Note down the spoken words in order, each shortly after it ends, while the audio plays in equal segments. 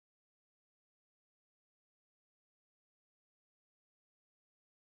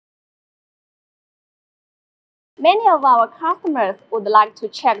Many of our customers would like to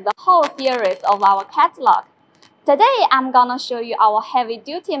check the whole series of our catalog. Today, I'm gonna show you our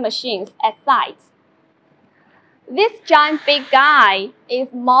heavy-duty machines at site. This giant big guy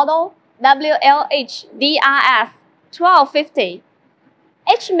is model WLHDRS1050.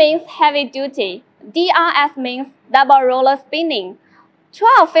 H means heavy duty, DRS means double roller spinning.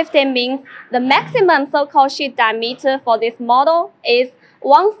 1250 means the maximum so-called sheet diameter for this model is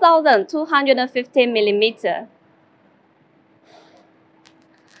 1,250 millimeters.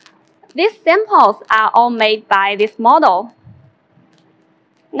 These samples are all made by this model.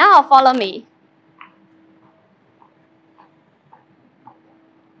 Now follow me.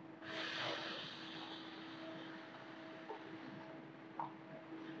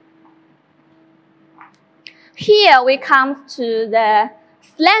 Here we come to the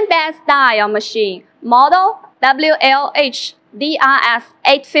slant bed style machine, model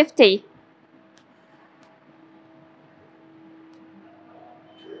WLHDRS1050.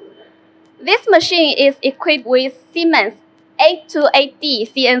 This machine is equipped with Siemens 828D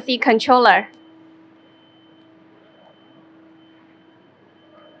CNC controller.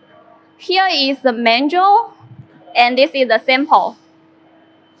 Here is the manual, and this is the sample.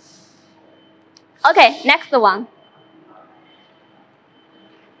 Okay, next one.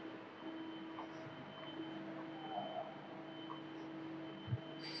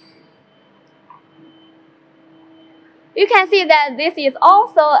 You can see that this is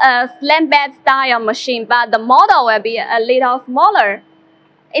also a slant bed style machine, but the model will be a little smaller.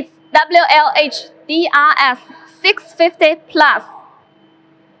 It's WLHDRS1050 Plus.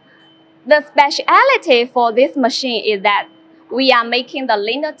 The speciality for this machine is that we are making the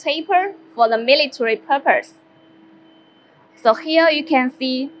linear taper for the military purpose. So here you can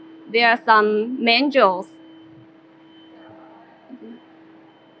see there are some manuals.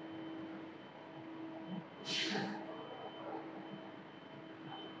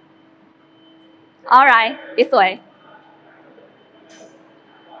 All right, this way.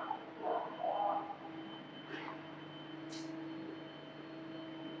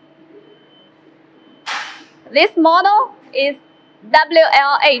 This model is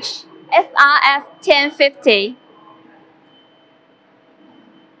WLHDRS1050.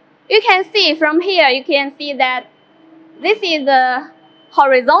 You can see from here, you can see that this is a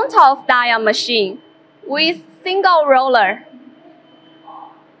horizontal style machine with single roller.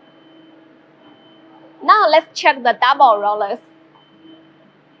 Now let's check the double rollers.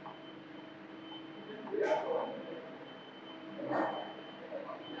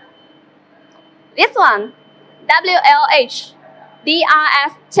 This one,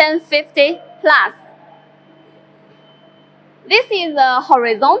 WLHDRS1050 Plus. This is a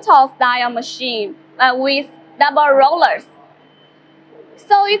horizontal style machine with double rollers.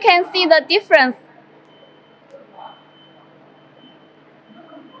 So you can see the difference.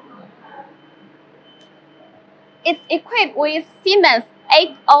 It's equipped with Siemens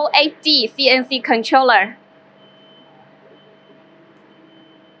 808D CNC controller.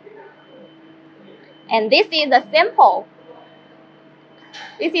 And this is the sample.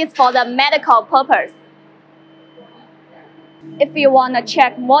 This is for the medical purpose. If you want to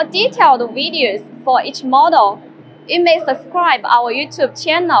check more detailed videos for each model, you may subscribe our YouTube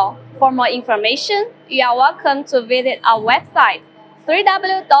channel. For more information, you are welcome to visit our website,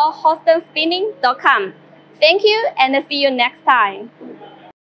 www.hostonspinning.com. Thank you and see you next time.